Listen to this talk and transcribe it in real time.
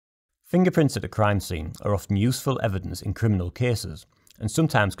Fingerprints at a crime scene are often useful evidence in criminal cases, and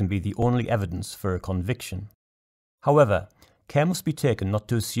sometimes can be the only evidence for a conviction. However, care must be taken not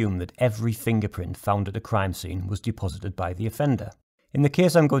to assume that every fingerprint found at a crime scene was deposited by the offender. In the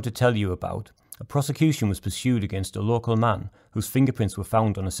case I'm going to tell you about, a prosecution was pursued against a local man whose fingerprints were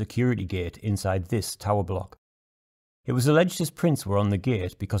found on a security gate inside this tower block. It was alleged his prints were on the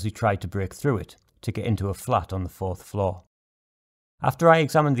gate because he tried to break through it to get into a flat on the 4th floor. After I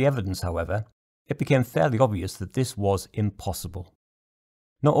examined the evidence, however, it became fairly obvious that this was impossible.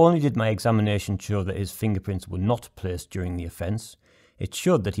 Not only did my examination show that his fingerprints were not placed during the offence, it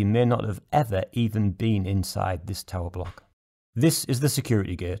showed that he may not have ever even been inside this tower block. This is the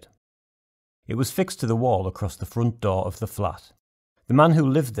security gate. It was fixed to the wall across the front door of the flat. The man who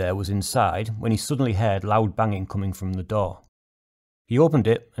lived there was inside when he suddenly heard loud banging coming from the door. He opened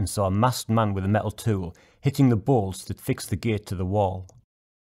it and saw a masked man with a metal tool hitting the bolts that fixed the gate to the wall.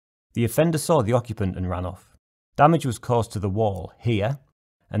 The offender saw the occupant and ran off. Damage was caused to the wall here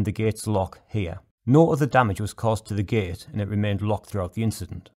and the gate's lock here. No other damage was caused to the gate and it remained locked throughout the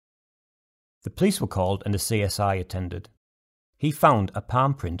incident. The police were called and a CSI attended. He found a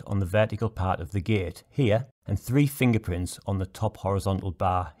palm print on the vertical part of the gate here and 3 fingerprints on the top horizontal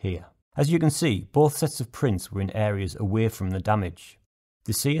bar here. As you can see, both sets of prints were in areas away from the damage.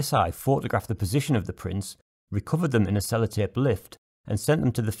 The CSI photographed the position of the prints, recovered them in a sellotape lift, and sent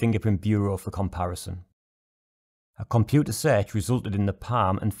them to the Fingerprint Bureau for comparison. A computer search resulted in the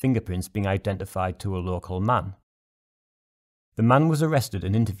palm and fingerprints being identified to a local man. The man was arrested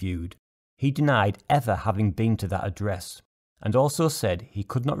and interviewed. He denied ever having been to that address, and also said he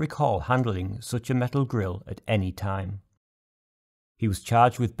could not recall handling such a metal grill at any time. He was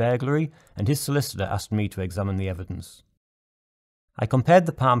charged with burglary, and his solicitor asked me to examine the evidence. I compared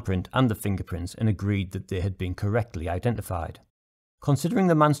the palm print and the fingerprints and agreed that they had been correctly identified. Considering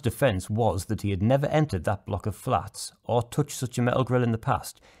the man's defence was that he had never entered that block of flats or touched such a metal grill in the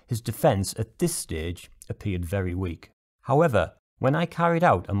past, his defence at this stage appeared very weak. However, when I carried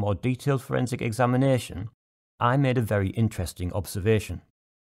out a more detailed forensic examination, I made a very interesting observation.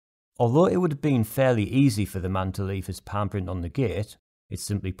 Although it would have been fairly easy for the man to leave his palm print on the gate, it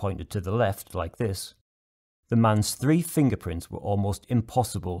simply pointed to the left like this, the man's 3 fingerprints were almost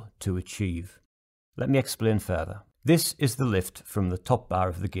impossible to achieve. Let me explain further. This is the lift from the top bar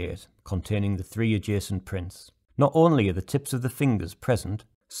of the gate, containing the 3 adjacent prints. Not only are the tips of the fingers present,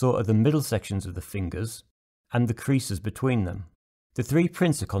 so are the middle sections of the fingers and the creases between them. The 3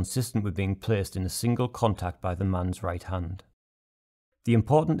 prints are consistent with being placed in a single contact by the man's right hand. The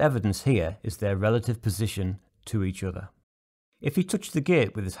important evidence here is their relative position to each other. If he touched the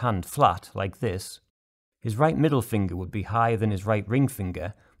gate with his hand flat, like this, his right middle finger would be higher than his right ring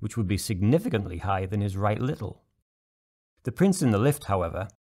finger, which would be significantly higher than his right little. The prints in the lift, however,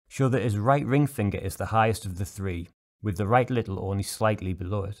 show that his right ring finger is the highest of the 3, with the right little only slightly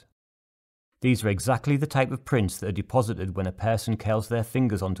below it. These are exactly the type of prints that are deposited when a person curls their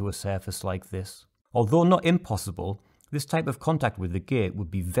fingers onto a surface like this. Although not impossible, this type of contact with the gate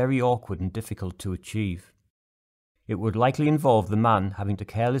would be very awkward and difficult to achieve. It would likely involve the man having to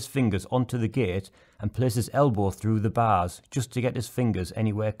curl his fingers onto the gate and place his elbow through the bars just to get his fingers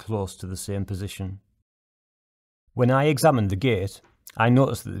anywhere close to the same position. When I examined the gate, I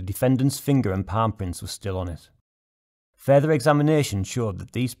noticed that the defendant's finger and palm prints were still on it. Further examination showed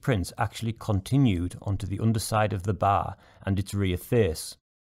that these prints actually continued onto the underside of the bar and its rear face.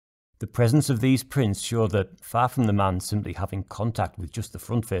 The presence of these prints showed that, far from the man simply having contact with just the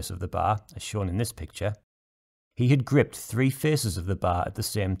front face of the bar, as shown in this picture, he had gripped 3 faces of the bar at the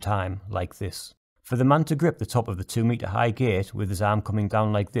same time, like this. For the man to grip the top of the 2-metre high gate with his arm coming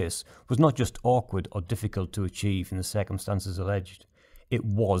down like this was not just awkward or difficult to achieve in the circumstances alleged, it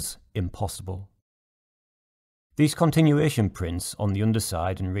was impossible. These continuation prints on the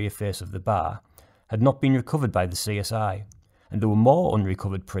underside and rear face of the bar had not been recovered by the CSI, and there were more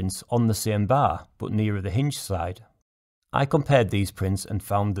unrecovered prints on the same bar, but nearer the hinge side. I compared these prints and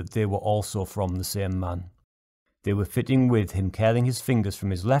found that they were also from the same man. They were fitting with him curling his fingers from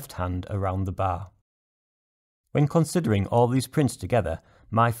his left hand around the bar. When considering all these prints together,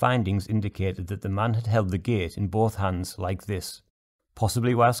 my findings indicated that the man had held the gate in both hands like this,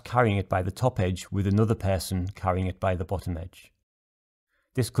 possibly whilst carrying it by the top edge with another person carrying it by the bottom edge.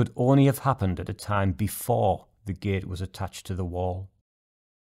 This could only have happened at a time before the gate was attached to the wall.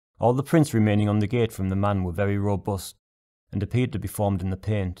 All the prints remaining on the gate from the man were very robust and appeared to be formed in the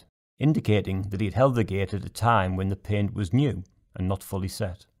paint, indicating that he had held the gate at a time when the paint was new and not fully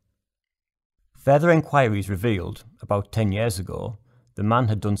set. Further enquiries revealed, about 10 years ago, the man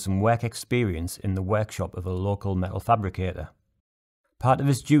had done some work experience in the workshop of a local metal fabricator. Part of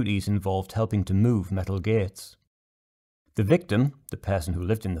his duties involved helping to move metal gates. The victim, the person who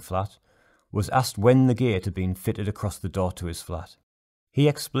lived in the flat, was asked when the gate had been fitted across the door to his flat. He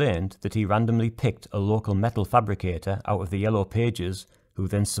explained that he randomly picked a local metal fabricator out of the yellow pages who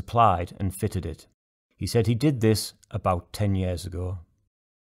then supplied and fitted it. He said he did this about 10 years ago.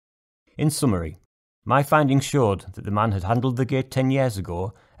 In summary, my findings showed that the man had handled the gate 10 years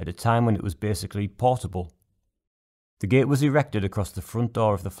ago at a time when it was basically portable. The gate was erected across the front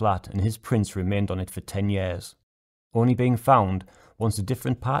door of the flat and his prints remained on it for 10 years, only being found once a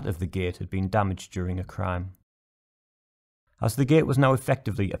different part of the gate had been damaged during a crime. As the gate was now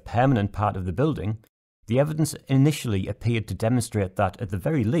effectively a permanent part of the building, the evidence initially appeared to demonstrate that, at the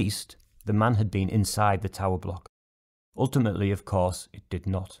very least, the man had been inside the tower block. Ultimately, of course, it did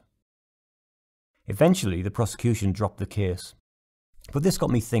not. Eventually, the prosecution dropped the case. But this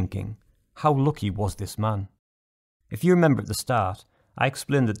got me thinking, how lucky was this man? If you remember at the start, I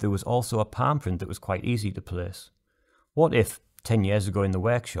explained that there was also a palm print that was quite easy to place. What if, 10 years ago in the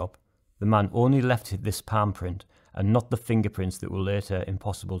workshop, the man only left this palm print and not the fingerprints that were later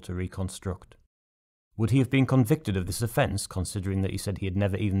impossible to reconstruct? Would he have been convicted of this offence, considering that he said he had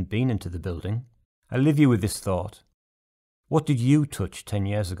never even been into the building? I leave you with this thought. What did you touch 10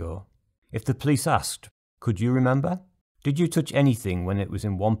 years ago? If the police asked, could you remember? Did you touch anything when it was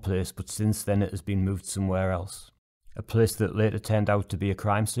in one place but since then it has been moved somewhere else? A place that later turned out to be a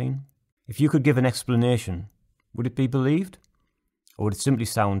crime scene? If you could give an explanation, would it be believed? Or would it simply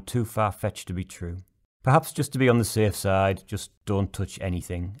sound too far-fetched to be true? Perhaps just to be on the safe side, just don't touch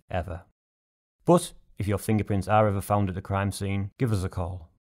anything, ever. But if your fingerprints are ever found at a crime scene, give us a call.